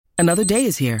Another day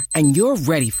is here, and you're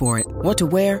ready for it. What to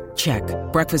wear? Check.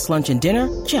 Breakfast, lunch, and dinner?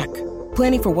 Check.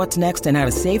 Planning for what's next and how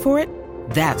to save for it?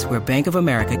 That's where Bank of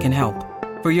America can help.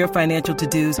 For your financial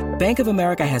to-dos, Bank of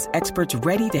America has experts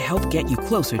ready to help get you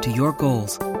closer to your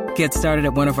goals. Get started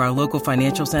at one of our local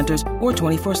financial centers or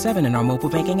 24/7 in our mobile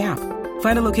banking app.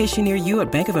 Find a location near you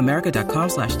at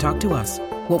bankofamerica.com/talktous.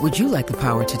 What would you like the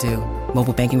power to do?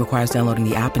 Mobile banking requires downloading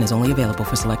the app and is only available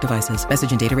for select devices.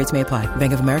 Message and data rates may apply.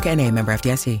 Bank of America N.A., member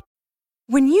FDIC.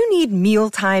 When you need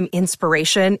mealtime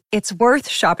inspiration, it's worth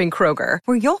shopping Kroger,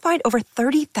 where you'll find over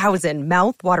 30,000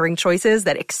 mouth-watering choices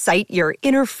that excite your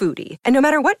inner foodie. And no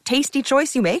matter what tasty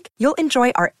choice you make, you'll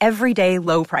enjoy our everyday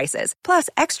low prices, plus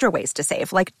extra ways to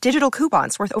save, like digital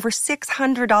coupons worth over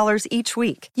 $600 each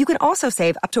week. You can also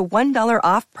save up to $1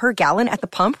 off per gallon at the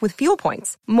pump with fuel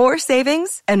points. More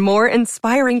savings and more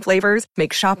inspiring flavors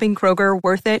make shopping Kroger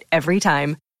worth it every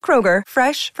time. Kroger,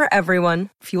 fresh for everyone.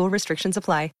 Fuel restrictions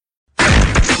apply.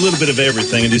 A little bit of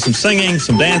everything, and do some singing,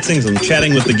 some dancing, some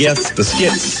chatting with the guests, the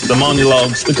skits, the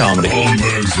monologues, the comedy.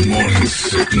 Holmberg's Morning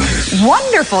Sickness.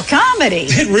 Wonderful comedy.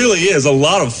 It really is a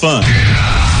lot of fun.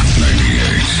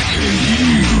 98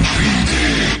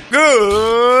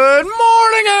 Good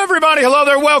morning, everybody. Hello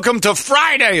there. Welcome to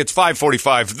Friday. It's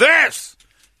 5:45. This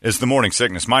is the Morning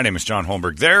Sickness. My name is John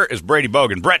Holmberg. There is Brady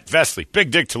Bogan, Brett Vesley, Big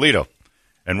Dick Toledo.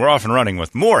 And we're off and running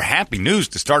with more happy news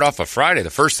to start off a Friday. The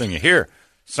first thing you hear,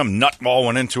 some nutball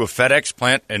went into a FedEx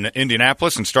plant in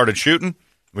Indianapolis and started shooting.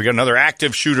 We got another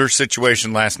active shooter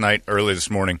situation last night, early this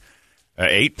morning.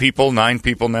 8 people, 9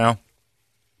 people now.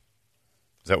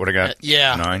 Is that what I got?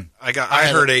 Yeah. 9? I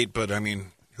heard 8, but I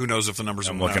mean, who knows if the numbers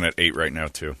are I'm looking at 8 right now,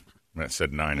 too. I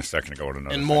said 9 a second ago.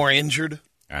 And more injured?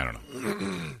 I don't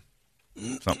know.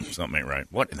 Something ain't right.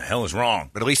 What in the hell is wrong?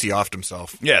 But at least he offed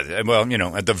himself. Yeah, well, you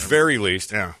know, at the very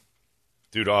least, Yeah.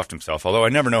 dude offed himself. Although I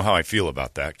never know how I feel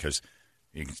about that, because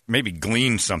you can maybe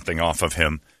glean something off of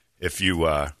him if you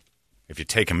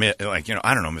take him in. Like, you know,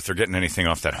 I don't know if they're getting anything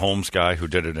off that Holmes guy who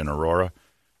did it in Aurora.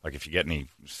 Like, if you get any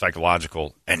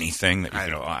psychological anything that I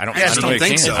don't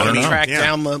think so. I don't know. Track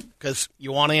down because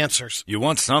you want answers. You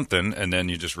want something, and then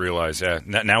you just realize,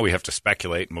 now we have to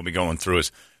speculate, and we'll be going through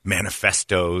his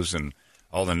manifestos and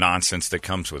all the nonsense that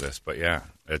comes with this. But yeah,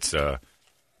 it's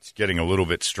getting a little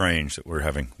bit strange that we're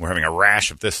having a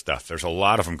rash of this stuff. There's a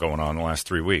lot of them going on in the last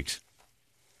 3 weeks,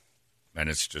 and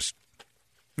it's just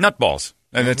nutballs.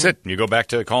 And that's it. You go back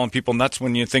to calling people nuts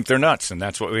when you think they're nuts, and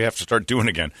that's what we have to start doing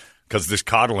again, because this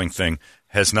coddling thing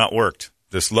has not worked.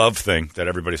 This love thing that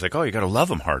everybody's like, oh, you got to love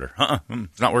them harder.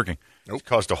 It's not working. Nope. It's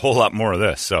caused a whole lot more of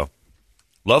this. So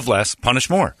love less, punish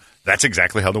more. That's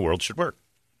exactly how the world should work.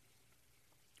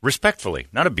 Respectfully,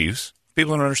 not abuse.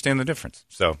 People don't understand the difference.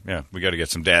 So, yeah, we got to get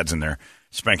some dads in there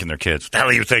spanking their kids. What the hell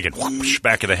are you thinking? Whoosh,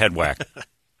 back of the head whack.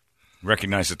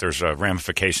 Recognize that there's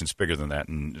ramifications bigger than that,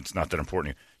 and it's not that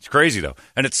important. It's crazy, though.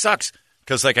 And it sucks,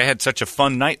 because, like, I had such a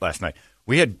fun night last night.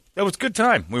 That was a good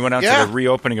time. We went out to the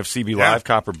reopening of CB Live,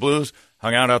 Copper Blues,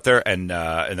 hung out there, and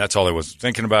that's all I was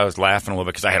thinking about. I was laughing a little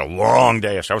bit, because I had a long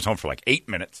day. I was home for like 8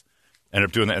 minutes. Ended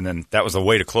up doing that, and then that was the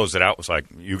way to close it out. Was like,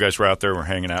 you guys were out there, we're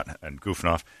hanging out and goofing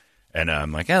off, and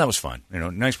I'm like, yeah, that was fun. You know,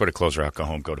 nice way to close her out. Go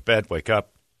home, go to bed, wake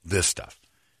up. This stuff.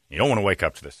 You don't want to wake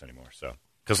up to this anymore. So,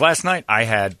 because last night I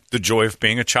had the joy of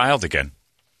being a child again.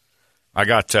 I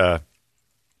got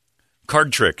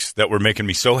card tricks that were making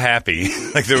me so happy.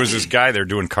 Like, there was this guy there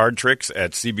doing card tricks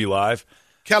at CB Live.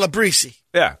 Calabrese.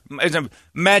 Yeah, it's a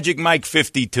Magic Mike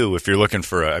 52. If you're looking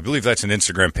for I believe that's an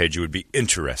Instagram page you would be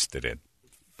interested in.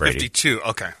 Brady. 52,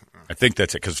 okay. I think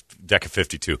that's it, because Deca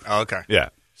 52. Oh, okay. Yeah.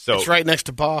 So It's right next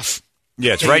to Boss.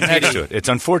 Yeah, it's right next to it. It's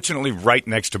unfortunately right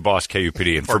next to Boss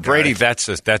KUPD. And for Brady, that's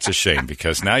a shame,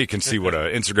 because now you can see what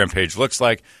an Instagram page looks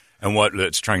like and what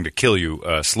it's trying to kill you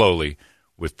slowly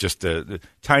with just the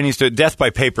tiniest death by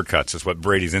paper cuts is what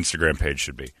Brady's Instagram page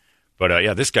should be. But,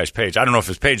 yeah, this guy's page, I don't know if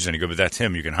his page is any good, but that's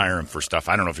him. You can hire him for stuff.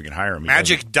 I don't know if you can hire him.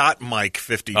 Magic.Mike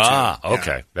 52. Ah,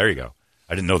 okay. Yeah. There you go.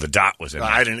 I didn't know the dot was in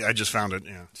there. I just found it,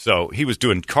 yeah. So he was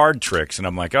doing card tricks, and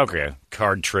I'm like, okay,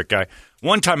 card trick guy.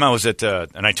 One time I was at,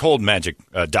 and I told Magic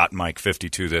Mike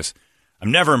 52 this,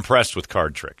 I'm never impressed with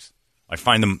card tricks. I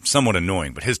find them somewhat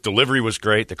annoying, but his delivery was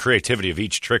great. The creativity of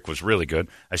each trick was really good.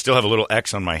 I still have a little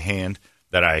X on my hand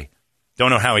that I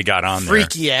don't know how he got on there.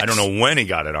 Freaky X. I don't know when he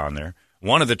got it on there.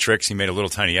 One of the tricks, he made a little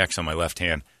tiny X on my left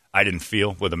hand. I didn't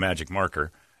feel with a magic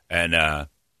marker, and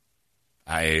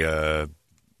I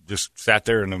just sat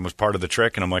there and it was part of the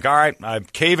trick, and I'm like, all right, I'm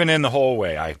caving in the whole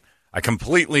way. I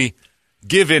completely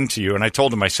give in to you. And I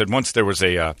told him, I said, once there was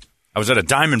I was at a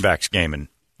Diamondbacks game, and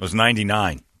it was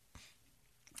 99,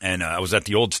 and I was at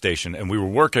the old station, and we were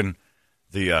working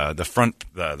the front,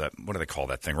 what do they call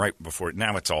that thing? Right before,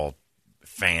 now it's all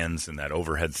fans and that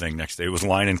overhead thing next to it. It was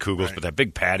Line and Kugels, but that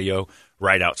big patio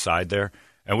right outside there.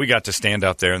 And we got to stand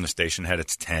out there, and the station had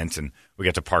its tent, and we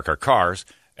got to park our cars.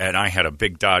 And I had a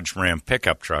big Dodge Ram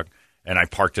pickup truck, and I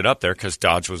parked it up there because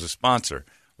Dodge was a sponsor.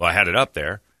 Well, I had it up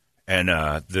there, and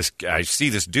I see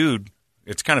this dude.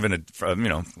 It's kind of in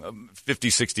a 50,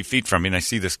 60 feet from me, and I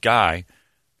see this guy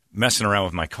messing around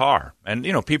with my car. And,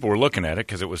 people were looking at it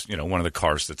because it was, one of the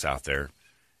cars that's out there.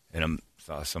 And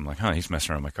so I'm like, he's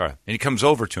messing around with my car. And he comes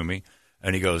over to me,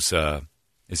 and he goes,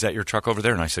 is that your truck over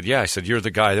there? And I said, yeah. I said, you're the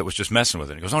guy that was just messing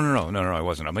with it. He goes, oh, no, I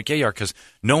wasn't. I'm like, yeah, you are, because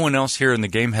no one else here in the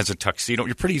game has a tuxedo.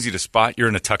 You're pretty easy to spot. You're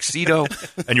in a tuxedo,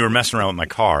 and you were messing around with my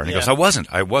car. And he goes, I wasn't.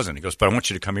 He goes, but I want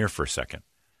you to come here for a second.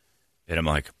 And I'm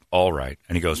like, all right.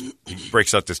 And he goes, he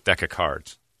breaks out this deck of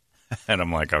cards. And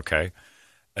I'm like, okay.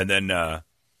 And then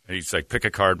he's like, pick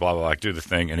a card, blah, blah, blah, do the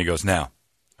thing. And he goes, now,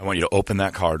 I want you to open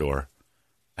that car door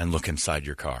and look inside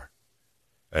your car.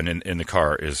 And in the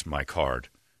car is my card.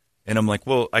 And I'm like,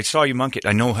 well, I saw you monkey.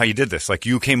 I know how you did this. Like,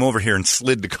 you came over here and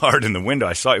slid the card in the window.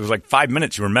 I saw it was like 5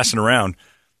 minutes you were messing around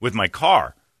with my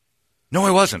car. No,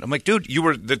 I wasn't. I'm like, dude, you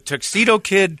were the tuxedo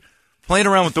kid playing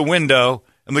around with the window.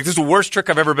 I'm like, this is the worst trick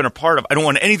I've ever been a part of. I don't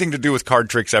want anything to do with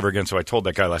card tricks ever again. So I told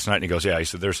that guy last night, and he goes, yeah. He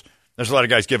said, there's a lot of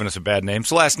guys giving us a bad name.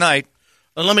 So last night,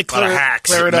 let me clear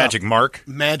it Magic up. Mark.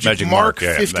 Magic Mark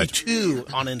 52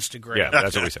 on Instagram. Yeah,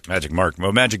 that's what we said. Magic Mark.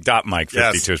 Well, Magic.Mike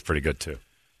 52 is pretty good, too.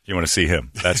 If you want to see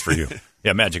him, that's for you.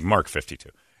 Yeah, Magic Mark 52.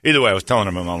 Either way, I was telling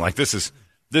him, I'm like, this is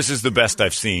the best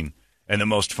I've seen and the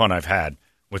most fun I've had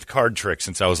with card tricks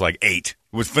since I was like 8.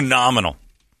 It was phenomenal.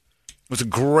 It was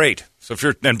great. So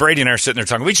and Brady and I are sitting there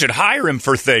talking, we should hire him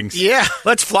for things. Yeah.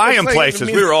 Let's fly him places.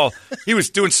 He was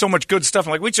doing so much good stuff.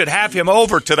 I'm like, we should have him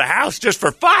over to the house just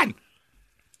for fun.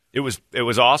 It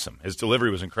was awesome. His delivery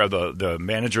was incredible. The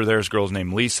manager there, his girl's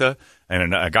named Lisa,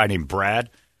 and a guy named Brad.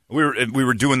 We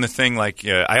were doing the thing like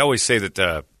I always say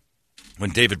that when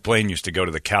David Blaine used to go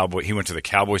to he went to the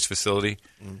Cowboys facility.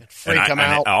 Freak him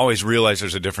out. I always realize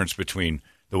there's a difference between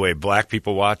the way black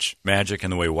people watch Magic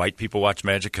and the way white people watch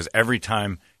Magic, because every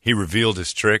time he revealed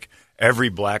his trick, every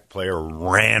black player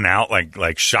ran out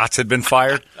like shots had been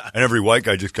fired, and every white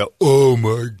guy just got, oh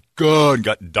my God,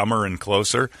 got dumber and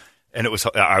closer. And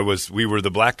we were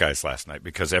the black guys last night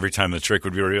because every time the trick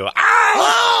would be revealed,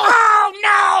 oh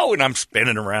no! And I'm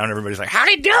spinning around. Everybody's like, how'd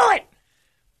he do it?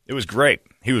 It was great.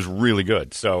 He was really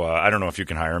good. So I don't know if you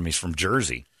can hire him. He's from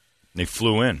Jersey. And he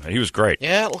flew in. He was great.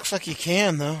 Yeah, it looks like you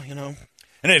can, though,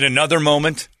 And in another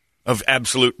moment of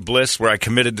absolute bliss where I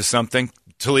committed to something,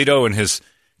 Toledo and his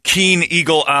keen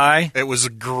eagle eye. It was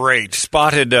great.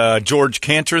 Spotted George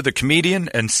Cantor, the comedian,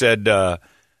 and said,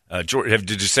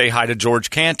 did you say hi to George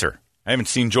Cantor? I haven't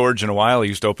seen George in a while. He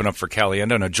used to open up for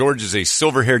Caliendo. Now, George is a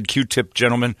silver-haired Q-tip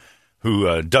gentleman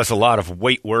who does a lot of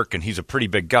weight work, and he's a pretty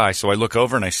big guy. So I look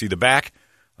over, and I see the back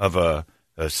of a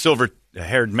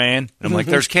silver-haired man, and I'm like,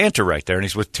 there's Cantor right there. And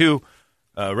he's with two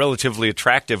relatively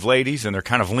attractive ladies, and they're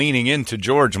kind of leaning into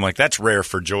George. I'm like, that's rare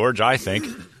for George, I think.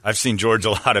 I've seen George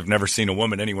a lot. I've never seen a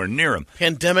woman anywhere near him.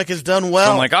 Pandemic has done well.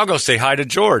 So I'm like, I'll go say hi to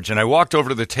George. And I walked over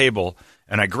to the table,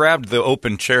 and I grabbed the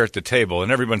open chair at the table,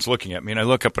 and everyone's looking at me. And I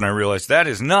look up, and I realize that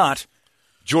is not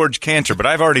George Cantor, but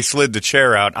I've already slid the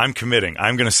chair out. I'm committing.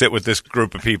 I'm going to sit with this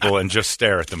group of people and just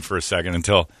stare at them for a second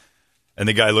until – and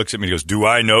the guy looks at me and goes, do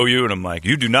I know you? And I'm like,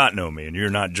 you do not know me, and you're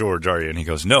not George, are you? And he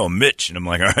goes, no, Mitch. And I'm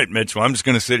like, all right, Mitch, well, I'm just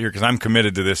going to sit here because I'm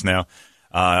committed to this now.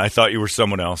 I thought you were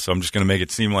someone else, so I'm just going to make it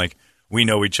seem like we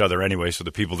know each other anyway, so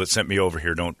the people that sent me over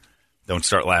here don't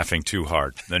start laughing too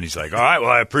hard. Then he's like, all right, well,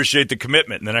 I appreciate the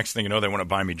commitment. And the next thing you know, they want to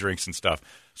buy me drinks and stuff.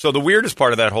 So the weirdest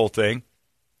part of that whole thing,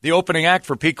 the opening act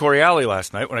for Pete Coriale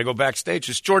last night when I go backstage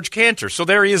is George Cantor. So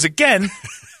there he is again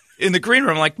in the green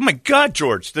room. I'm like, oh my God,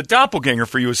 George, the doppelganger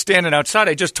for you is standing outside.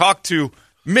 I just talked to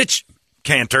Mitch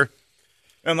Cantor.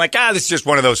 And I'm like, this is just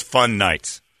one of those fun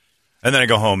nights. And then I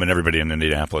go home and everybody in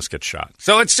Indianapolis gets shot.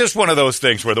 So it's just one of those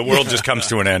things where the world just comes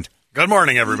to an end. Good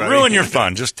morning, everybody. Ruin your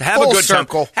fun. Just have Full a good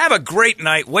circle. time. Have a great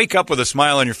night. Wake up with a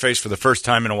smile on your face for the first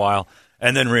time in a while,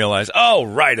 and then realize, oh,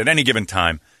 right, at any given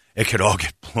time, it could all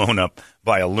get blown up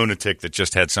by a lunatic that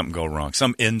just had something go wrong.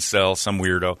 Some incel, some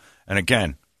weirdo. And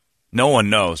again, no one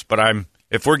knows. But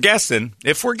if we're guessing,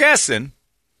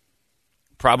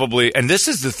 probably, and this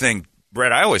is the thing,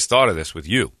 Brett, I always thought of this with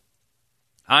you.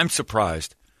 I'm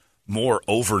surprised more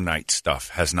overnight stuff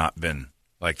has not been,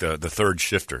 like the third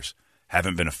shifters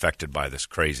haven't been affected by this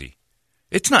crazy.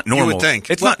 It's not normal. You would think.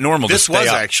 It's not normal to stay up.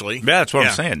 This was actually. Yeah, that's what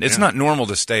I'm saying. It's not normal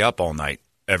to stay up all night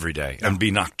every day and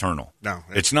be nocturnal. No.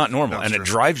 It's not normal, no, and true. it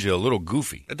drives you a little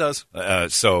goofy. It does.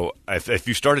 So if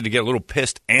you started to get a little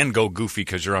pissed and go goofy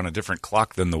because you're on a different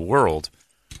clock than the world,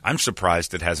 I'm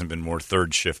surprised it hasn't been more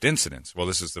third shift incidents. Well,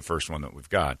 this is the first one that we've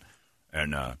got.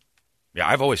 And,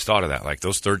 I've always thought of that. Like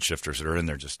those third shifters that are in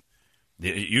there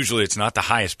usually it's not the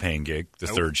highest paying gig, the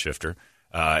third shifter,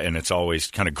 and it's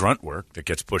always kind of grunt work that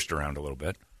gets pushed around a little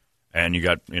bit. And you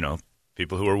got,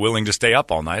 people who are willing to stay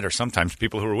up all night, or sometimes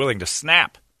people who are willing to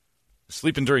snap.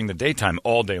 Sleeping during the daytime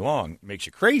all day long makes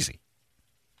you crazy.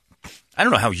 I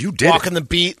don't know how you did Walking the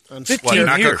beat on 15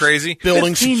 not years. go crazy?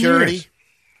 building 15 security. years.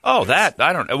 Oh, that,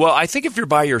 I don't know. Well, I think if you're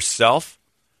by yourself,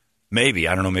 maybe.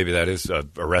 I don't know. Maybe that is a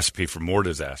recipe for more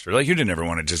disaster. Like, you didn't ever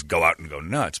want to just go out and go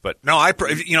nuts. But No, at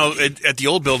the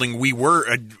old building, we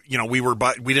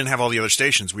didn't have all the other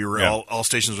stations. We were all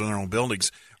stations with their own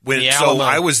buildings.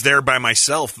 I was there by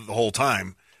myself the whole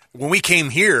time. When we came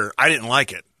here, I didn't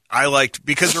like it. I liked,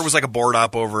 because there was like a board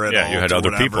op over it. Yeah, you had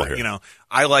other people here.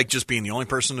 I liked just being the only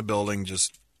person in the building.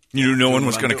 Just you knew no one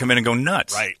was going to come in and go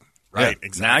nuts. Right. Yeah.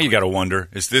 Exactly. Now you got to wonder,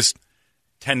 is this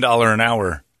 $10 an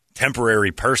hour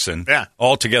temporary person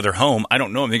altogether home? I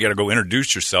don't know him. You got to go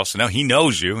introduce yourself. So now he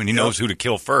knows you, and he knows who to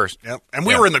kill first. Yep. And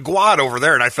we were in the Guad over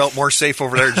there, and I felt more safe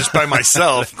over there just by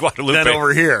myself Guadalupe. than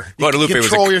over here. Guadalupe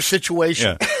Control was your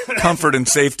situation. Yeah. Comfort and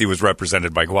safety was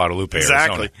represented by Guadalupe,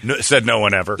 Exactly. Arizona. Said no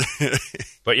one ever.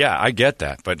 But yeah, I get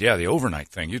that. But yeah, the overnight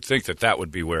thing, you'd think that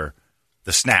would be where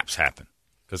the snaps happen.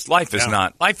 Because life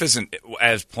isn't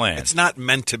as planned. It's not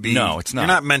meant to be. No, it's not. You're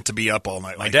not meant to be up all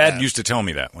night. My dad used to tell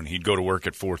me that when he'd go to work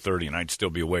at 4:30 and I'd still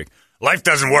be awake. Life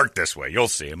doesn't work this way. You'll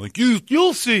see. I'm like,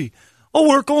 you'll see. I'll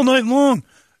work all night long.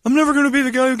 I'm never going to be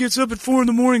the guy who gets up at 4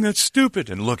 a.m. That's stupid.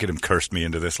 And look at him, cursed me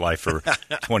into this life for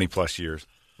 20 plus years.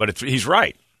 But he's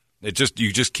right. You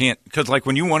just can't, because like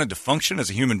when you wanted to function as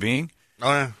a human being,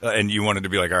 and you wanted to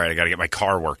be like, all right, I got to get my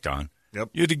car worked on.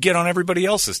 Yep. You had to get on everybody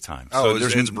else's time. Oh,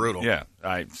 it's brutal. Yeah.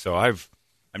 I'm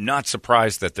not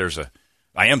surprised that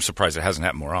I am surprised it hasn't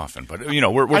happened more often. But I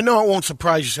know it won't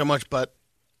surprise you so much, but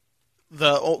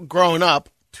growing up,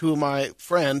 two of my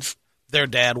friends, their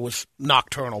dad was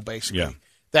nocturnal, basically. Yeah.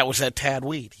 That was at Tad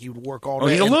Weed. He would work all day. Oh,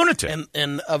 he's a lunatic.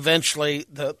 And eventually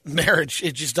the marriage,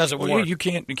 it just doesn't work. You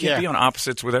can't be on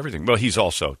opposites with everything. Well,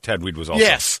 Tad Weed was also.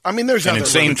 Yes. I mean, there's an other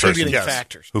insane contributing person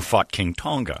factors. who fought King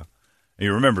Tonga. And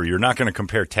you remember, you're not going to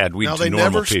compare Tad Weed to normal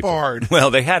never people. sparred.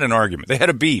 Well, they had an argument. They had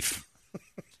a beef.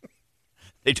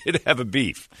 They did have a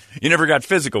beef. You never got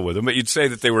physical with them, but you'd say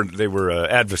that they were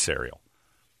adversarial.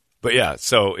 But yeah,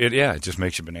 so it just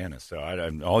makes you bananas. So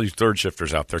all you third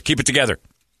shifters out there, keep it together.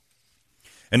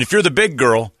 And if you're the big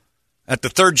girl at the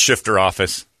third shifter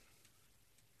office,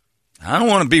 I don't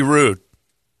want to be rude,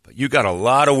 but you got a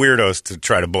lot of weirdos to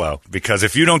try to blow, because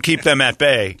if you don't keep them at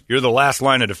bay, you're the last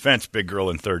line of defense, big girl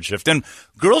in third shift. And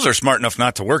girls are smart enough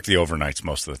not to work the overnights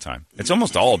most of the time. It's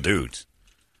almost all dudes.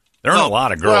 There aren't a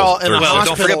lot of girls.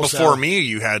 Don't forget, before me,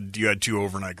 you had two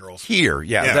overnight girls. Here,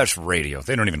 that's radio.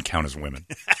 They don't even count as women.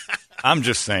 I'm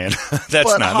just saying,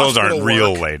 those aren't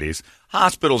real ladies.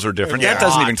 Hospitals are different. That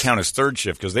doesn't even count as third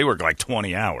shift, because they work like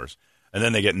 20 hours, and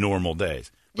then they get normal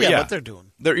days. But they're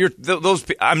doing.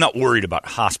 I'm not worried about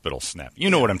hospital snap.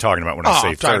 You know what I'm talking about when I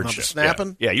say third shift.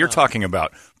 Snapping? Yeah, you're talking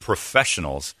about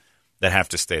professionals that have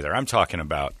to stay there. I'm talking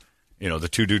about the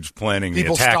two dudes planning the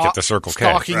attack at the Circle K,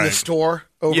 stalking the store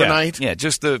overnight. Yeah,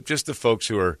 just the folks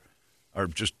who are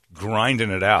just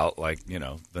grinding it out like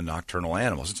the nocturnal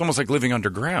animals. It's almost like living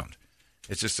underground.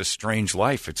 It's just a strange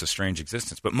life. It's a strange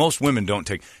existence. But most women don't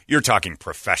take – you're talking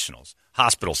professionals.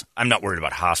 Hospitals, I'm not worried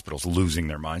about hospitals losing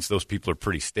their minds. Those people are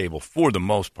pretty stable for the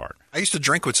most part. I used to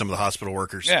drink with some of the hospital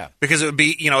workers. Yeah. Because it would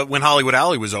be, when Hollywood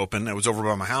Alley was open, it was over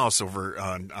by my house over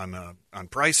on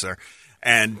Price there.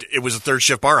 And it was a third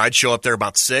shift bar. I'd show up there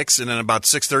about 6, and then about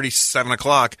 6:30, 7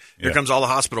 o'clock, here comes all the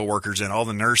hospital workers in, all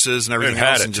the nurses and everything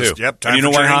else. And you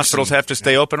know why hospitals have to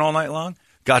stay open all night long?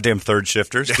 Goddamn third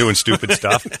shifters doing stupid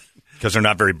stuff. Because they're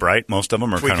not very bright. Most of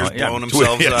them are kind of like blowing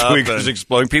themselves up. Tweakers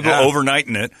exploding. People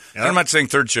overnighting it. Yep. I'm not saying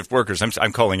third shift workers.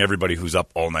 I'm calling everybody who's up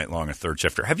all night long a third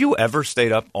shifter. Have you ever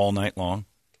stayed up all night long?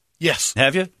 Yes.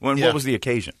 Have you? What was the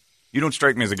occasion? You don't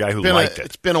strike me as a guy who liked it.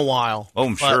 It's been a while. Oh,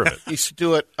 I'm sure of it. I used to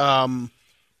do it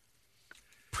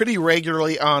pretty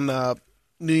regularly on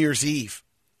New Year's Eve.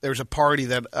 There was a party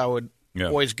that I would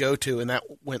always go to, and that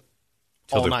went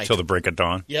all night. Till the break of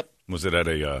dawn? Yep. Was it at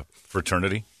a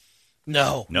fraternity?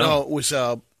 No. It was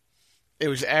a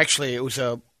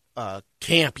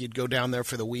camp. You'd go down there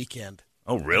for the weekend.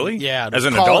 Oh, really? Yeah. As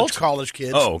an adult? College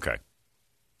kids. Oh, okay.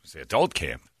 It's the adult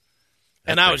camp.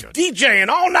 And I was DJing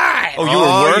all night. Oh, you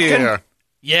were working?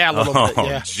 Yeah, a little bit,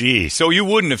 Oh, gee. So you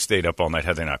wouldn't have stayed up all night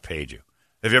had they not paid you.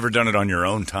 Have you ever done it on your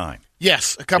own time?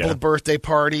 Yes, a couple of birthday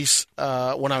parties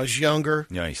when I was younger.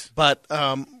 Nice. But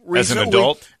as an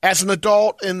adult? As an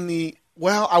adult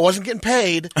I wasn't getting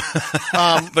paid.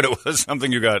 But it was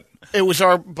something you got. It was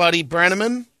our buddy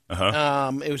Brenneman.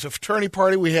 Uh-huh. It was a fraternity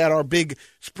party. We had our big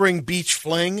spring beach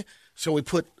fling. So we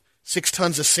put 6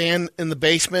 tons of sand in the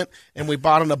basement, and we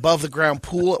bought an above-the-ground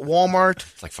pool at Walmart.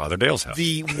 It's like Father Dale's house.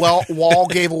 The wall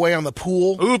gave away on the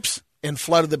pool. Oops. And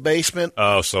flooded the basement.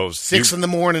 Oh, so 6 in the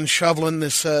morning shoveling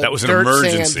this that was an dirt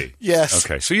emergency. Sand. Yes.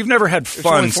 Okay, so you've never had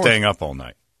fun staying up all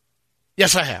night?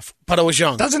 Yes, I have, but I was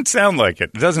young. Doesn't sound like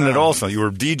it. Doesn't at all sound. You were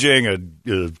DJing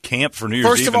a camp for New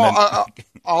Year's Eve. First of all,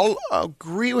 I'll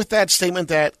agree with that statement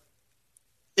that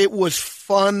it was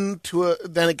fun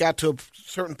then it got to a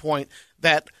certain point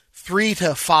that 3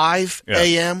 to 5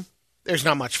 a.m., there's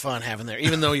not much fun having there,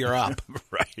 even though you're up.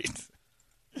 Right.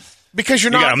 Because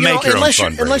you're not,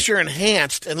 unless you're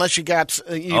enhanced, unless you got you've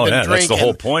been drinking. That's the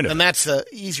whole point of it. And that's the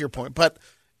easier point. But,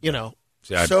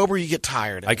 sober, you get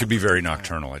tired. I could be very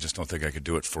nocturnal. I just don't think I could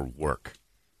do it for work.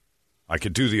 I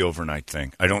could do the overnight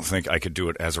thing. I don't think I could do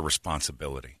it as a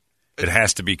responsibility. It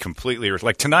has to be completely,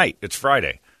 like tonight, it's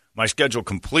Friday. My schedule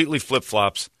completely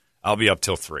flip-flops. I'll be up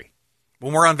till 3.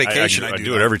 When we're on vacation, I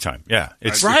do it every time. Yeah.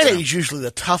 Friday is usually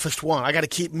the toughest one. I got to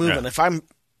keep moving. Yeah. If I'm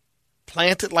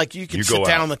planted, like you can sit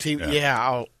down on the TV. Yeah,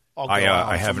 I'll go out.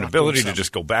 I have an ability to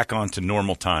just go back on to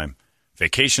normal time.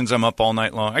 Vacations, I'm up all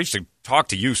night long. I used to talk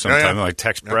to you sometimes. I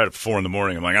text Brett at 4 in the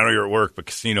morning. I'm like, I know you're at work, but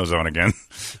Casino's on again.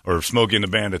 Or Smokey and the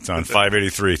Bandit's on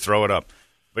 583. Throw it up.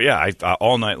 But yeah,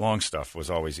 all night long stuff was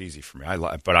always easy for me.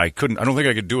 But I couldn't. I don't think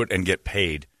I could do it and get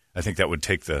paid. I think that would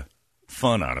take the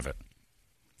fun out of it.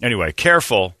 Anyway,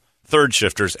 careful third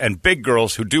shifters and big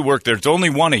girls who do work. There's only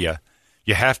one of you.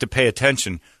 You have to pay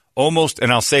attention. Almost,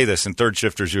 and I'll say this, and third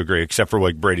shifters, you agree, except for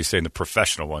like Brady's saying, the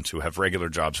professional ones who have regular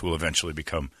jobs who will eventually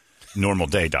become normal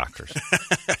day doctors.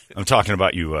 I'm talking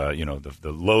about you,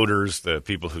 the loaders, the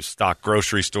people who stock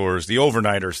grocery stores, the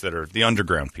overnighters that are the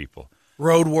underground people.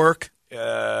 Road work.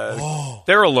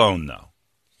 They're alone, though.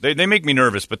 They make me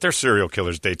nervous, but they're serial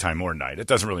killers daytime or night. It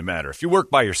doesn't really matter. If you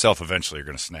work by yourself, eventually you're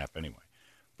going to snap anyway.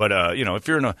 But, if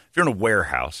you're in a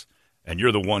warehouse and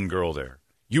you're the one girl there,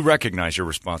 you recognize your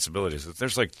responsibilities. If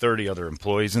there's like 30 other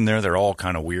employees in there, they're all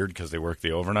kind of weird because they work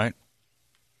the overnight.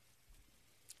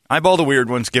 Eyeball the weird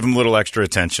ones, give them a little extra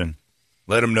attention.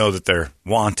 Let them know that they're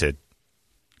wanted.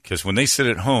 Because when they sit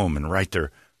at home and write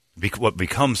what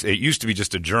becomes, it used to be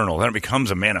just a journal, then it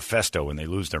becomes a manifesto when they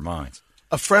lose their minds.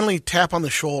 A friendly tap on the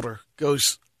shoulder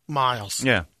goes miles.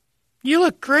 Yeah. You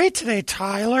look great today,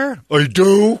 Tyler. I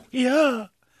do? Yeah.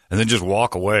 And then just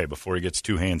walk away before he gets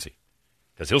too handsy.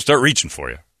 Because he'll start reaching for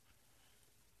you.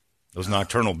 Those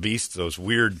nocturnal beasts, those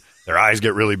weird, their eyes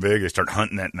get really big. They start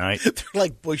hunting at night. They're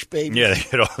like bush babies. Yeah, they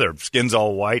get all their skin's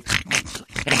all white.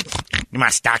 You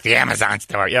must stock the Amazon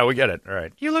store. Yeah, we get it. All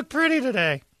right. You look pretty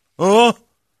today. Oh.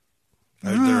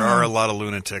 There are a lot of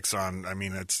lunatics on. I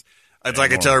mean, it's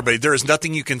like I tell everybody, there is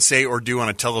nothing you can say or do on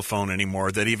a telephone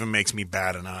anymore that even makes me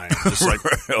bat an eye. I'm just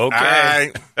like,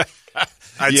 okay.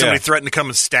 I had somebody threaten to come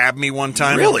and stab me one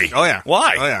time. Really? Oh, yeah.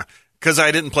 Why? Oh, yeah. Because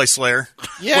I didn't play Slayer.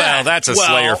 Yeah. Well, that's a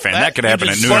Slayer fan. That could happen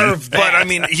at noon. But, I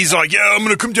mean, he's like, yeah, I'm going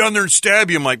to come down there and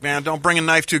stab you. I'm like, man, don't bring a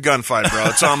knife to a gunfight, bro.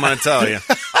 That's all I'm going to tell you.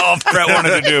 All Brett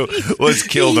wanted to do was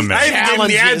kill the man. I even gave him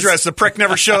the address. The prick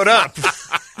never showed up.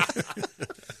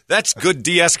 That's good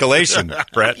de-escalation,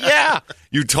 Brett. Yeah.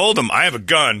 You told him, I have a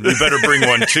gun. You better bring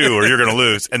one, too, or you're going to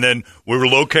lose. And then we were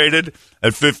located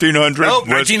at 1500. Oh,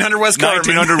 1900 West Carmen.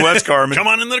 1900 West Carmen. Come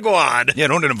on in the quad. Yeah,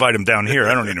 don't invite him down here.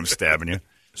 I don't need him stabbing you.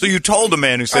 So you told the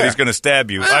man who said he's going to stab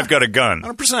you, I've got a gun.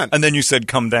 100%. And then you said,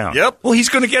 come down. Yep. Well, he's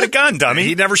going to get a gun, dummy.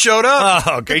 He never showed up.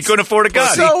 Oh, okay. He couldn't afford a gun.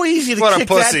 It's so easy to kick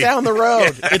that down the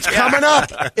road. It's coming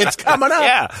up. It's coming up.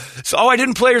 Yeah. So, I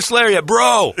didn't play your Slayer yet.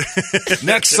 Bro,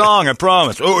 next song, I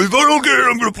promise. Oh, if I don't get it,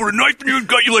 I'm going to put a knife in you and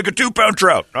cut you like a 2-pound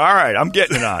trout. All right, I'm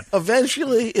getting it on.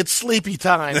 Eventually, it's sleepy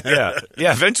time. Yeah.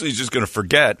 Eventually, he's just going to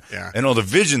forget. Yeah. And all the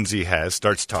visions he has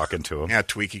starts talking to him. Yeah,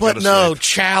 Tweaky. But no,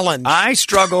 challenge. I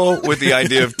struggle with the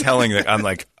idea of telling that. I'm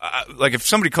like if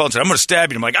somebody called and said, I'm going to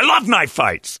stab you, I'm like, I love knife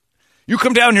fights. You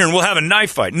come down here and we'll have a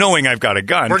knife fight, knowing I've got a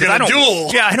gun. We're going to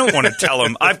duel. Yeah, I don't want to tell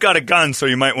him I've got a gun, so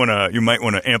you might want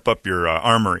to amp up your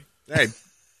armory. Hey,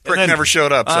 prick never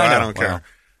showed up, so I don't care. Well,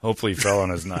 hopefully he fell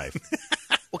on his knife.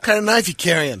 What kind of knife you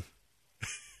carrying?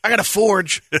 I got a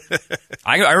forge.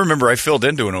 I remember I filled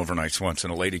into an overnights once,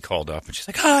 and a lady called up, and she's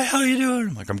like, hi, how you doing?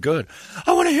 I'm like, I'm good.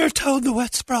 I want to hear Toad the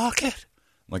Wet Sprocket.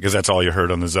 Like, because that's all you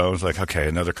heard on the zone. It's like, okay,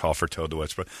 another call for Toad the Wet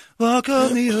Sprocket. Walk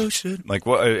on the ocean. Like,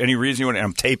 what? Any reason you want? And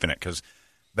I'm taping it because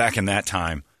back in that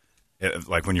time,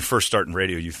 like when you first start in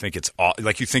radio, you think it's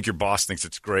like you think your boss thinks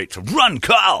it's great to run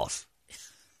calls.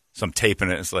 So I'm taping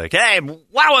it. It's like, hey,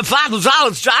 101.5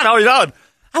 Gonzalez, John, how are you doing?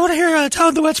 I want to hear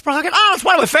Toad the Wet Sprocket. Oh, it's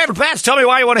one of my favorite bands. Tell me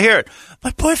why you want to hear it.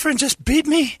 My boyfriend just beat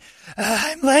me.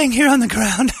 I'm laying here on the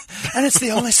ground, and it's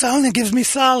the only song that gives me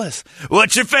solace.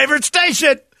 What's your favorite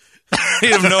station?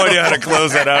 You have no idea how to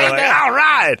close that out. I'm like, all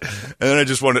right. And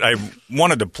then I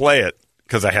wanted to play it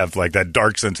because I have like that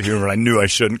dark sense of humor. I knew I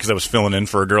shouldn't because I was filling in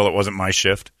for a girl that wasn't my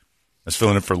shift. I was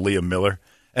filling in for Leah Miller.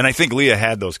 And I think Leah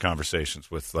had those conversations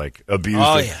with, like, abused.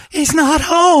 Oh, yeah. He's not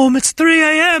home. It's 3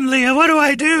 a.m., Leah. What do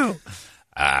I do?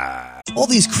 All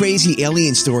these crazy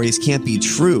alien stories can't be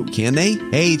true, can they?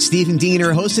 Hey, it's Stephen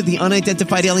Diener, host of the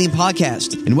Unidentified Alien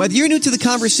Podcast. And whether you're new to the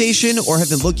conversation or have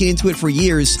been looking into it for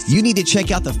years, you need to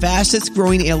check out the fastest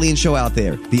growing alien show out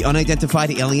there, the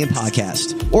Unidentified Alien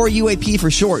Podcast, or UAP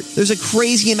for short. There's a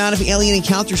crazy amount of alien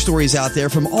encounter stories out there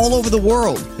from all over the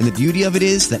world. And the beauty of it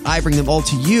is that I bring them all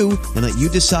to you and let you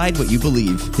decide what you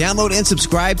believe. Download and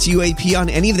subscribe to UAP on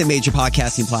any of the major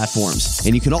podcasting platforms.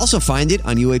 And you can also find it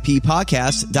on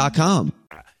UAPpodcast.com.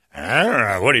 I don't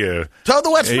know. What do you... Toad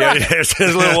the Wet Sprocket. There's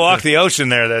a little Walk the Ocean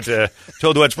there that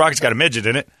Toad the Wet Sprocket's got a midget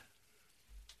in it.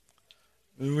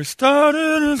 We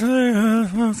started...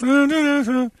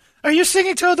 Are you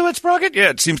singing Toad the Wet Sprocket? Yeah,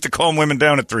 it seems to calm women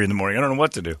down at 3 in the morning. I don't know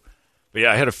what to do. But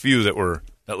yeah, I had a few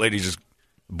that lady just...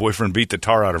 boyfriend beat the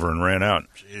tar out of her and ran out.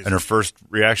 Jeez. And her first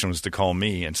reaction was to call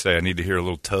me and say, I need to hear a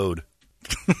little Toad.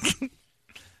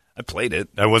 I played it.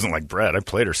 I wasn't like Brett. I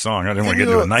played her song. I didn't want to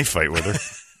get into a knife fight with her.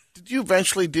 Did you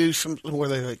eventually do some where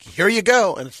they're like, here you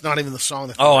go, and it's not even the song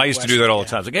that... I used to do that all the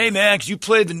time. It's like, hey, man, because you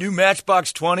played the new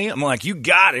Matchbox 20? I'm like, you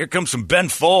got it. Here comes some Ben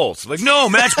Folds. Like, no,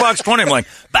 Matchbox 20. I'm like,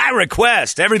 by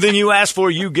request. Everything you ask for,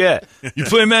 you get. You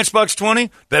play Matchbox 20?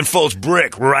 Ben Folds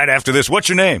Brick right after this. What's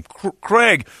your name?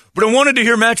 Craig. But I wanted to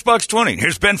hear Matchbox 20.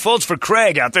 Here's Ben Folds for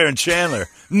Craig out there in Chandler.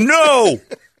 No!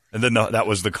 And then that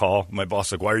was the call. My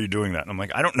boss was like, why are you doing that? And I'm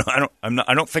like, I don't know.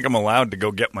 I don't think I'm allowed to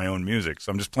go get my own music,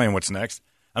 so I'm just playing what's next.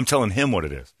 I'm telling him what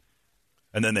it is.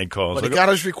 And then they'd call. But he got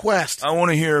his request. I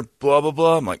want to hear blah, blah,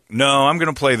 blah. I'm like, no, I'm going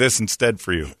to play this instead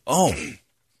for you. Oh,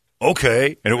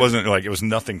 okay. And it wasn't like, it was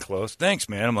nothing close. Thanks,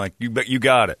 man. I'm like, you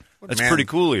got it. That's pretty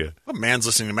cool of you. What man's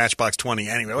listening to Matchbox 20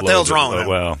 anyway? What the hell's wrong with him?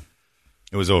 Well,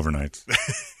 it was overnights.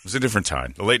 It was a different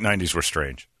time. The late 90s were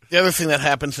strange. The other thing that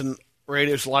happens in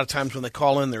radio is a lot of times when they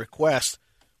call in the request,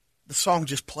 the song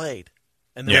just played.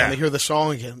 And then when they hear the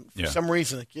song again, for some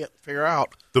reason, they can't figure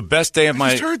out. The best day of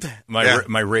my heard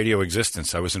my radio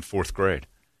existence, I was in 4th grade.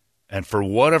 And for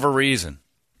whatever reason,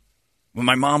 when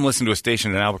my mom listened to a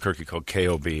station in Albuquerque called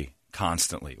KOB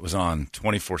constantly, it was on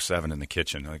 24/7 in the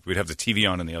kitchen. Like we'd have the TV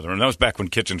on in the other room. That was back when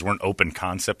kitchens weren't open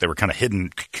concept. They were kind of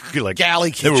hidden, like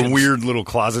galley kitchens. They were weird little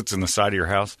closets in the side of your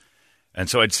house. And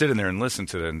so I'd sit in there and listen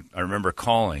to it. And I remember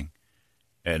calling,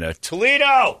 and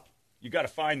Toledo, you got to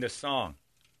find this song.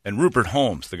 And Rupert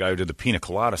Holmes, the guy who did the Pina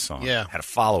Colada song, had a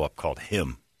follow-up called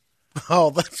Him.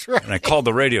 Oh, that's right. And I called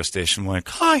the radio station, like,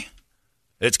 hi,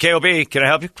 it's KOB. Can I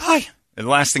help you? Hi. And the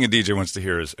last thing a DJ wants to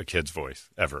hear is a kid's voice,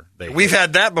 ever. We've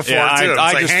had that before, too.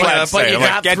 I just hang up, but you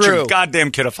got get through. Your goddamn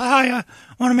kid up. Hi, I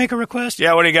want to make a request.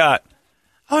 Yeah, what do you got?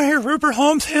 I want to hear Rupert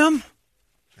Holmes Him.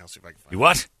 I'll see if I can find You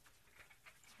what?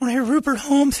 I want to hear Rupert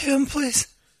Holmes Him, please.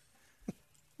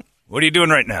 What are you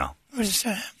doing right now? I'm just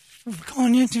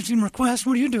calling you to request.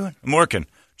 What are you doing? I'm working.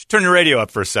 Just turn your radio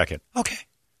up for a second. Okay,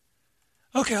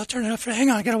 I'll turn it up. Hang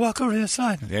on, I got to walk over to the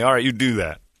side. Yeah, all right, you do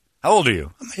that. How old are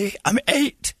you? I'm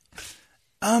 8.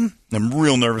 I'm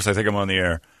real nervous. I think I'm on the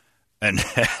air. And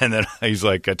then he's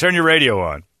like, turn your radio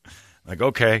on. I'm like,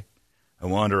 okay. I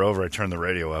wander over. I turn the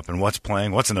radio up. And what's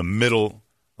playing? What's in the middle?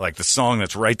 Like the song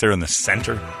that's right there in the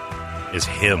center is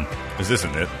Him. This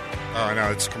isn't it. Oh,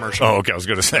 no, it's commercial. Oh, okay. I was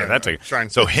going to say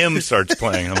that. So Him starts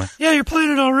playing. I'm like, yeah, you're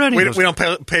playing it already. We don't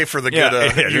pay for the good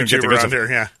YouTube around here.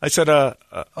 Yeah. I said, you're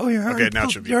already, now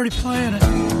it should be. You're already playing it.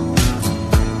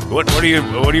 What do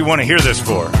you want to hear this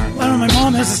for? I don't know. My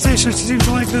mom has a station. She seems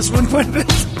to like this one quite a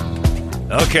bit.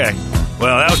 Okay.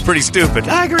 Well, that was pretty stupid.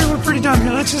 I agree. We're pretty dumb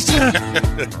here. Let's just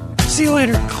see you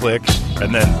later. Click.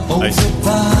 And then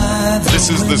this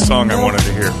is the song I wanted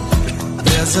to hear.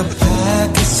 There's a pack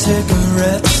of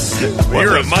cigarettes.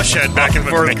 You're a mushhead back in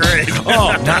 4th grade.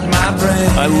 Oh, not my brain.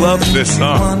 I love this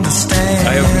song.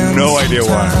 I have no idea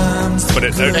why. But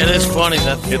it is funny.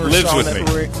 It lives with me.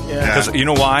 Because you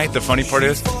know why? The funny part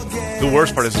is, the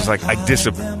worst part is like I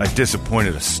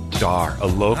disappointed a star, a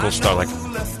local star. Like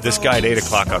this guy at 8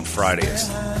 o'clock on Fridays.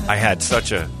 I had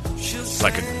such a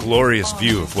glorious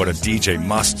view of what a DJ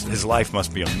his life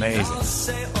must be amazing.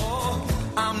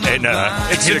 And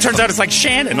it turns out it's like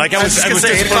Shannon. Like I was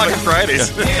say 8 o'clock on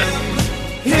Fridays.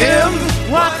 him.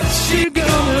 What you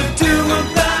gonna do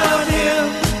about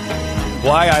him?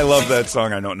 Why I love that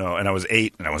song, I don't know. And I was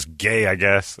 8, and I was gay, I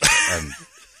guess. And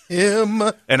him.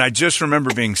 And I just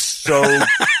remember being so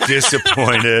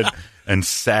disappointed and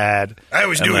sad. I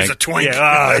always knew he was a twink.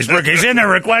 Yeah, he's in there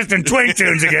requesting twink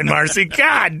tunes again, Marcy.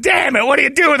 God damn it. What do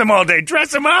you do with him all day?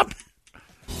 Dress him up?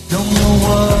 Don't know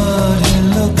what he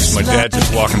looks my dad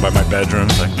just walking by my bedroom.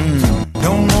 He's like,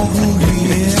 Don't know who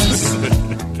he is.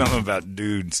 Something about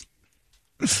dudes.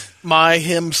 My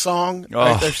hymn song,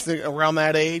 Oh. around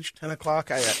that age, 10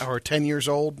 o'clock, or 10 years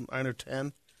old, 9 or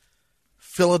 10.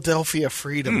 Philadelphia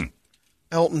Freedom.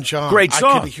 Elton John. Great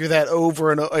song. I could hear that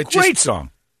over and over. Great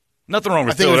song. Nothing wrong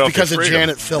with I think Philadelphia it was because Freedom. of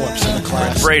Janet Phillips in the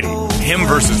class. Brady, him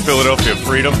versus Philadelphia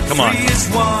Freedom. Come on.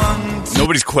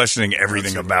 Nobody's questioning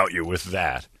everything about you with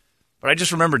that. But I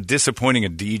just remember disappointing a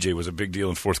DJ was a big deal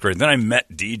in 4th grade. Then I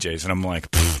met DJs, and I'm like,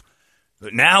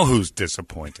 now who's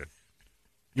disappointed?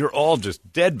 You're all just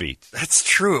deadbeats. That's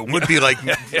true. It would be like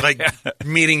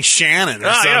meeting Shannon or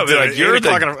Yeah, something. like, you're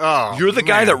the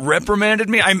guy that reprimanded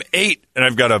me. I'm 8, and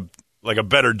I've got a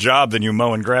better job than you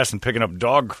mowing grass and picking up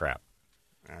dog crap.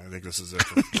 I think this is it.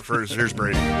 Here's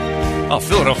Brady. Oh,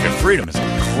 Philadelphia Freedom is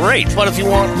great. But if you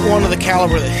want one of the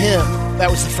caliber of the hymn, that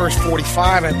was the first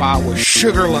 45 I bought was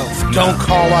Sugarloaf. Don't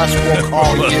call us, we'll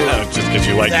call you. Just because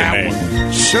you like That the name.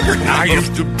 one. Sugarloaf. I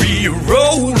used to be a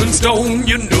rolling stone,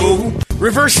 you know.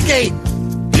 Reverse Skate.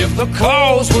 If the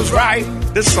cause was right.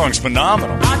 This song's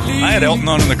phenomenal. I had Elton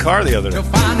on in the car the other day. On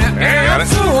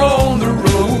the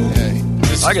road.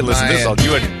 I could listen to this all.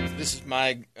 This is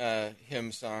my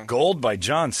hymn song. Gold by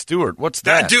Jon Stewart. What's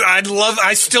that? Dude,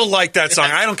 I still like that song.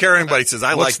 I don't care what anybody says.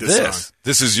 I What's like this song.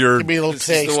 This is your... Give me a little This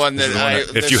taste. is the one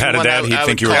that if you had a dad, he'd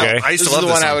think you were gay? I used This to is love the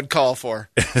this one I song. would call for.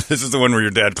 This is the one where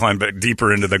your dad climbed back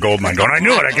deeper into the gold mine going, I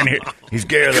knew it. I can hear. He's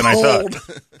gayer than I thought.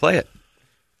 Play it.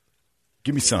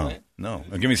 Give me some. No.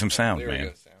 Give me some sound,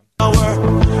 man.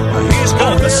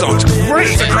 Oh, this song's great.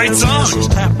 It's a great song.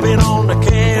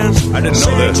 I didn't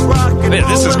know this. Man,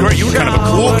 this is great. You were kind of a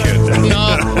cool kid then. No,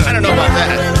 I don't know about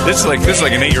that. This is like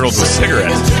an 8-year-old with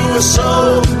cigarettes. This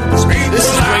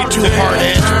is way too hard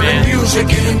edge, man.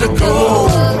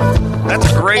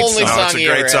 That's a great Only song. song It's a he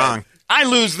ever great had. song. I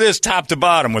lose this top to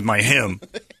bottom with my hymn.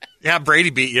 Yeah, Brady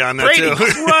beat you on that Brady too.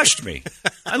 crushed me.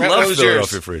 I What love was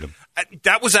Philadelphia yours? Freedom.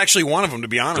 That was actually one of them, to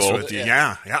be honest Gold? with you.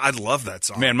 Yeah, I love that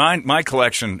song. Man, my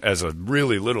collection as a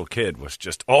really little kid was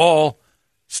just all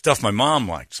stuff my mom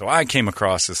liked. So I came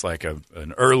across this like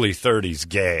an early 30s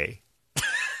gay.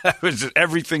 It was just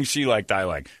everything she liked, I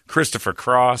liked. Christopher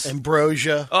Cross.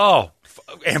 Ambrosia. Oh,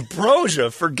 Ambrosia.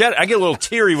 Forget it. I get a little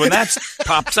teary when that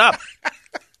pops up.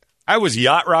 I was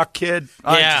yacht rock kid.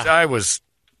 Yeah. I was.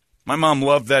 My mom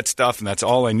loved that stuff, and that's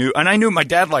all I knew. And I knew my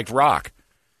dad liked rock.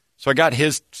 So I got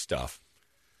his stuff.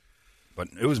 But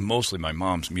it was mostly my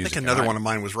mom's I music. think another one of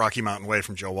mine was Rocky Mountain Way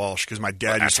from Joe Walsh because my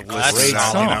dad used to listen great to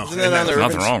that. song. You know. Isn't that on the There's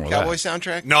nothing Urban wrong with Cowboy that.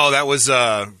 soundtrack? No, that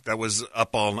was up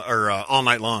all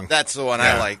night long. That's the one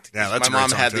Yeah. I liked. Yeah, that's my a great mom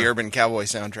song, had too. the Urban Cowboy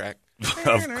soundtrack.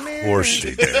 Of course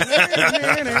she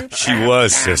did. She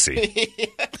was sissy.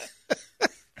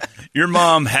 Your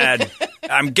mom had,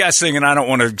 I'm guessing, and I don't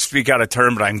want to speak out of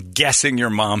turn, but I'm guessing your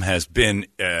mom has been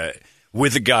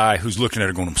with a guy who's looking at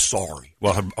her going, I'm sorry.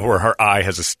 Well, her eye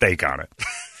has a steak on it.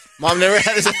 Mom never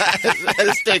had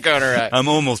a steak on her eye. I'm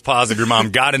almost positive your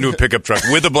mom got into a pickup truck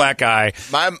with a black eye,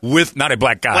 with not a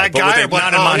black guy, Black but guy with or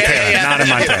not in black- Montana, not in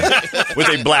Montana, with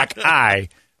a black eye.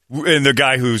 And the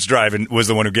guy who's driving was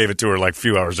the one who gave it to her like a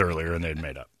few hours earlier, and they'd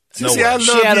made up. No See, way.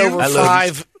 she had over I love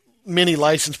 5 mini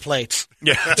license plates.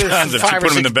 Yeah, There's tons of. She 5 or put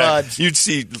them in the 6 back. buds. You'd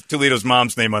see Toledo's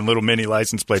mom's name on little mini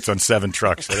license plates on 7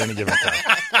 trucks at any given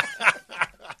time.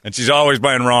 And she's always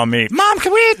buying raw meat. Mom,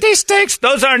 can we eat these steaks?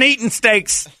 Those aren't eating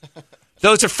steaks.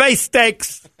 Those are face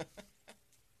steaks.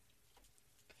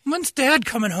 When's Dad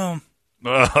coming home?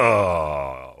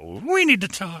 Oh, we need to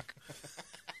talk.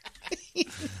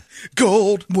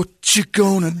 Gold. What you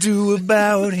gonna do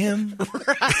about him?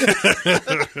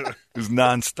 It was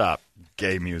nonstop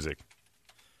gay music.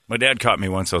 My dad caught me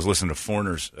once. I was listening to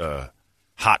Foreigner's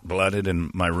Hot Blooded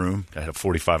in my room. I had a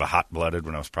 45 of Hot Blooded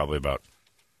when I was probably about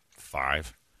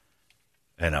 5.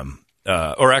 And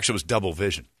or actually it was Double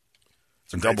Vision.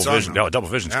 It's Double Vision. No, Double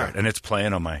Vision's great. And it's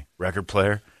playing on my record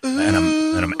player. And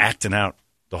I'm acting out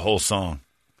the whole song.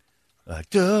 Like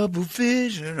Double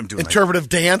Vision. I'm doing Interpretive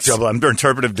dance. I'm doing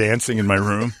interpretive dancing in my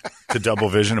room to Double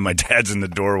Vision, and my dad's in the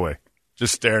doorway,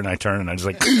 just staring. I turn, and I just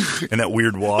like, in that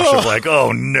weird wash of like,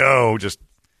 oh no, just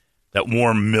That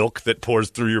warm milk that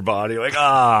pours through your body. Like,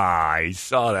 I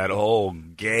saw that whole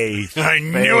gay. I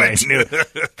knew it.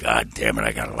 God damn it,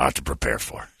 I got a lot to prepare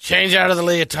for. Change out of the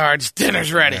leotards.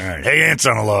 Dinner's ready. All right. Hey, ants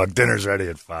on a log. Dinner's ready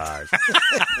at 5.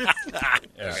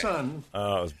 Son.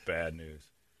 Oh, it was bad news.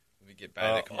 We get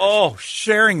back to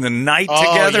Sharing the Night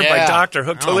Together by Dr.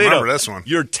 Hook Toledo. I remember this one.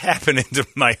 You're tapping into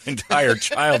my entire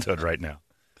childhood right now.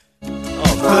 Oh,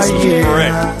 this was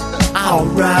great. All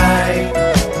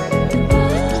right.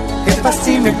 If I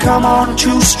seem to come on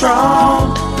too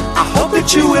strong, I hope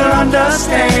that you will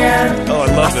understand. Oh, I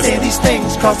love this. I say these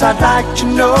things cause I'd like to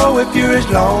know if you're as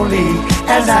lonely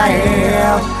as I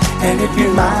am. And if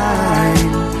you're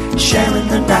mine, sharing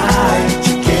the night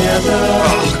together.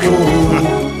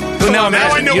 So now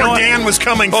I know where Dan was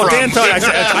coming from. Dan thought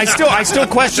I still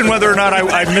question whether or not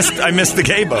I missed the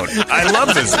gay boat. I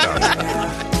love this stuff.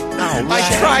 I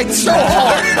tried so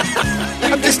hard.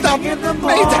 I'm just not made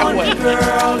that way.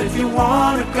 Girl, if you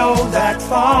want to go that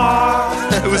far,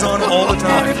 it was on all the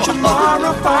time. And if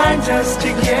tomorrow finds us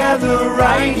together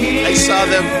right here, I saw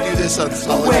them do this on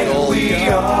Solid Gold. We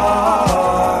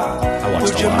are. I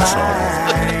watched a lot of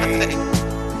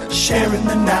Solid. Sharing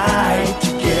the night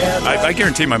together. I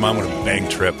guarantee my mom would have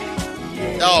banged Trip.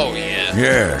 Oh, yeah.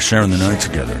 Yeah, sharing the night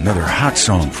together. Another hot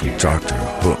song from Dr.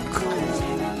 Hook.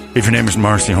 If your name is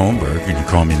Marcy Holmberg and you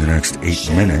call me in the next 8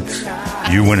 minutes,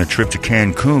 you win a trip to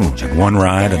Cancun and one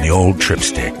ride on the old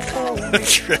Tripstick.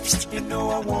 Tripstick.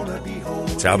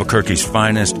 It's Albuquerque's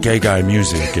finest gay guy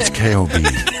music. It's KOB.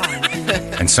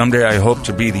 And someday I hope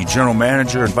to be the general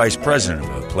manager and vice president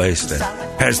of a place that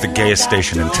has the gayest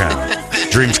station in town.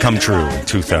 Dreams come true in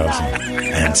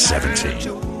 2017.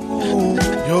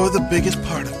 You're the biggest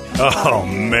part of me. Oh,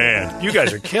 man. You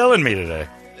guys are killing me today.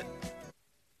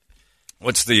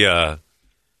 What's the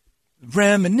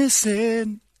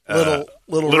reminiscent? Little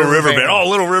River Band. Oh,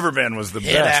 Little River Band was the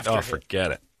best. After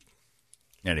forget it.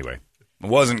 Anyway, it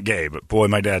wasn't gay, but boy,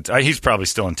 my dad, he's probably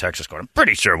still in Texas going, I'm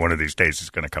pretty sure one of these days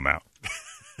it's going to come out.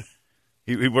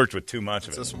 he worked with too much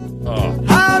of it. Oh.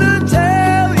 How to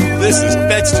tell you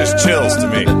That's just chills to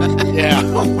me. Yeah.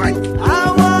 Oh, my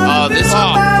God. Oh, this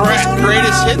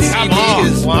greatest hit CD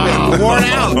is worn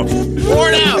out.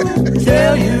 Worn out.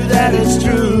 Tell you that it's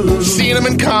true. Seen him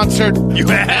in concert. You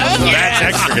have? That's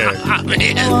extra good.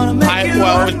 It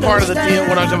was part of the deal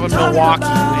when I was up in Milwaukee. We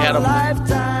had him.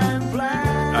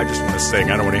 I just want to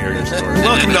sing. I don't want to hear your story.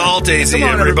 Welcome to All Daisy,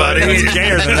 everybody. It's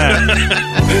gayer than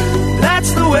that.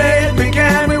 That's the way it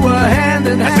began. We were hand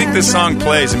in hand. I think this song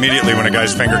plays immediately when a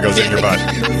guy's finger goes in your butt.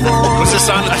 Was this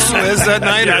on the Swizz that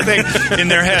night? Yeah, I think in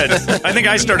their head. I think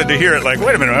I started to hear it like,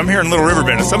 wait a minute, I'm hearing Little River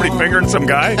Band. Is somebody fingering some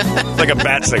guy? It's like a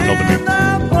bat signal to me.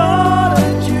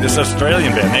 This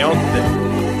Australian band, they all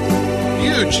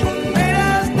huge.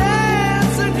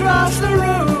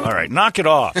 All right, knock it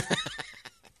off.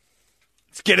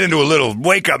 Let's get into a little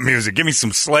wake-up music. Give me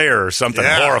some Slayer or something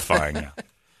horrifying.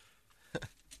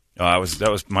 That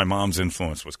was my mom's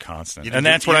influence was constant, and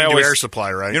that's what I always Air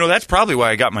Supply, right? You know, that's probably why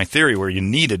I got my theory where you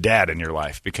need a dad in your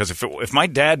life, because if my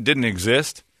dad didn't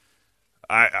exist,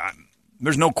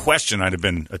 there's no question I'd have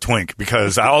been a twink,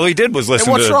 because all he did was listen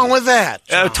to. And what's wrong with that?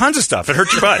 Tons of stuff. It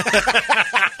hurts your butt.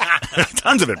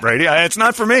 Tons of it, Brady. It's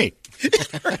not for me.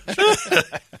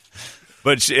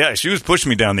 But she was pushing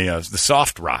me down the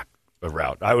soft rock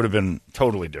route. I would have been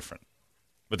totally different.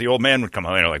 But the old man would come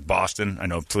out, like Boston. I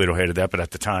know Toledo hated that, but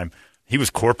at the time, he was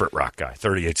corporate rock guy.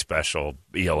 38 Special,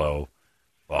 ELO,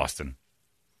 Boston.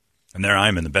 And there I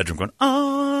am in the bedroom going,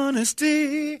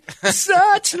 honesty,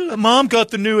 such a... Mom got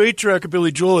the new 8-track of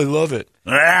Billy Joel. I love it.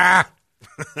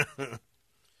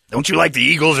 Don't you like the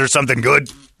Eagles or something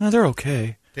good? No, they're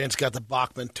okay. Dan's got the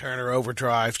Bachman Turner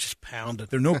overdrive just pounded.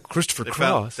 They're no Christopher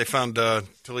Cross. They found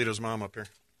Toledo's mom up here.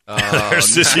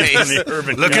 There's this in the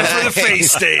urban looking for the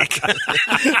face steak.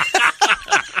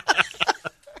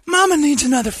 Mama needs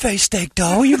another face steak,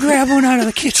 doll. Will you grab one out of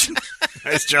the kitchen?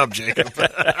 Nice job, Jacob.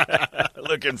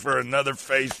 Looking for another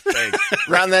face steak.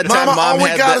 Around that time,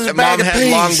 Mom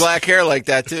had long black hair like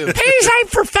that, too. Peas ain't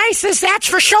for faces, that's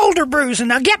for shoulder bruising.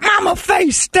 Now get Mama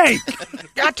face steak.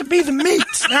 Got to be the meat.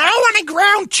 Now, I want a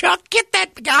ground chuck. Get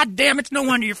that. God damn, it's no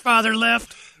wonder your father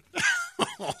left.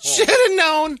 Should have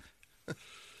known.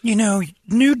 You know,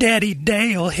 new Daddy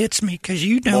Dale hits me because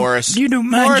you don't mind Morris, your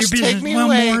business. take me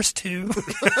away. Morris, too.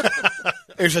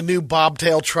 There's a new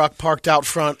bobtail truck parked out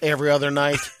front every other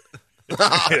night.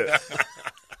 God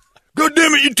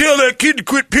damn it, you tell that kid to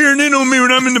quit peering in on me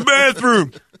when I'm in the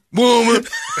bathroom. Woman.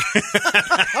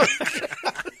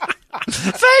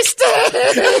 Face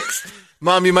sticks!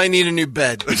 Mom, you might need a new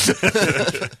bed.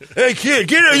 Hey, kid,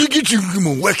 get out. I'm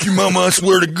going to whack your mama. I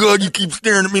swear to God, you keep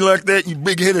staring at me like that, you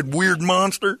big-headed weird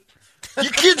monster.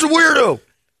 Your kid's a weirdo.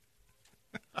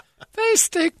 Face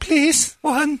steak, please.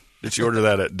 One. Did you order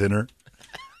that at dinner?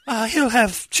 He'll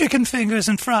have chicken fingers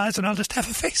and fries, and I'll just have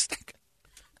a face steak.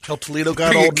 Till Toledo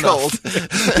got old enough.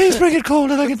 Please bring it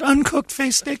cold. I'd like an uncooked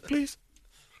face steak, please.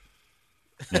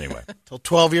 Anyway. Till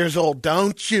 12 years old.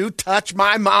 Don't you touch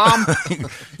my mom.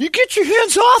 You get your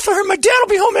hands off her. My dad will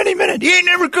be home any minute. He ain't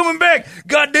never coming back.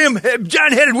 Goddamn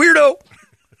giant-headed weirdo.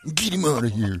 Get him out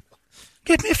of here.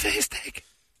 Get me a face steak.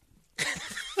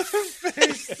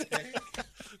 Face steak.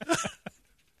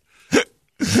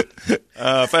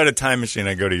 If I had a time machine,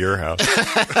 I'd go to your house.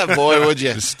 Boy, would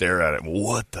you. Just stare at it.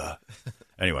 What the...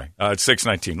 Anyway, it's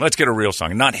 6:19. Let's get a real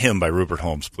song. Not Him by Rupert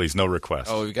Holmes, please. No requests.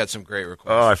 Oh, we've got some great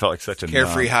requests. Oh, I felt like such a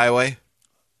Carefree Highway.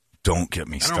 Don't get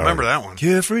me started. I don't remember that one.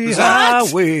 Carefree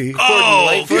Highway.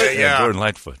 Oh, yeah. Gordon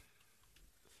Lightfoot.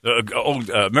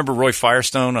 Remember Roy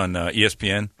Firestone on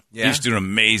ESPN? Yeah. He used to do an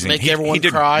amazing... Make everyone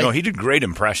cry. No, he did great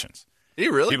impressions. Did he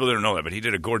really? People didn't know that, but he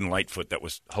did a Gordon Lightfoot that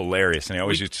was hilarious, and he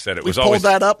always used to say it was pulled always...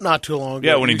 that up not too long ago.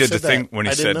 Yeah, when he You did the said thing, that. when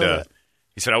he I didn't said... know that.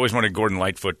 He said, I always wanted Gordon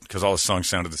Lightfoot because all his songs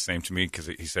sounded the same to me because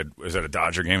he said, was at a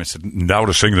Dodger game? He said, now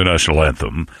to sing the national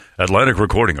anthem, Atlantic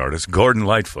recording artist, Gordon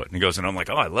Lightfoot. And he goes, and I'm like,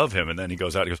 oh, I love him. And then he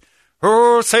goes out, he goes,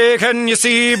 oh, say, can you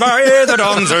see by the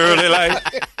dawn's early light?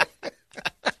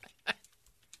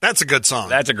 That's a good song.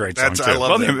 That's a great song, too. I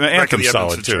love the anthem's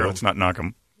solid, too. Fitzgerald. Let's not knock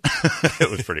him. It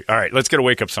was pretty. All right, let's get a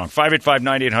wake-up song.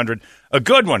 585-9800. A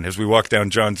good one as we walk down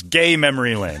John's gay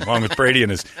memory lane, along with Brady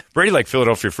and his... Brady liked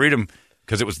Philadelphia Freedom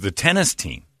because it was the tennis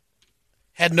team.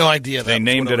 Had no idea that they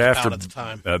named it after at the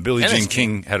time. Billie Jean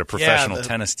King had a professional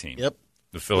tennis team. Yep.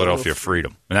 The Philadelphia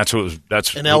Freedom. And that's who it was,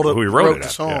 that's and who he wrote it the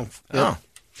at. song. Yeah.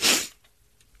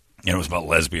 And it was about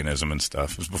lesbianism and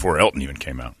stuff. It was before Elton even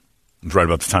came out. It was right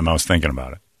about the time I was thinking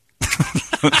about it.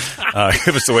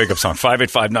 Give us the wake-up song.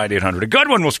 585-9800. A good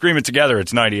one. We'll scream it together.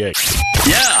 It's 98.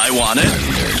 Yeah, I want it.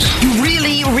 You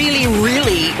really, really,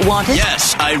 really want it?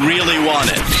 Yes, I really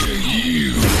want it.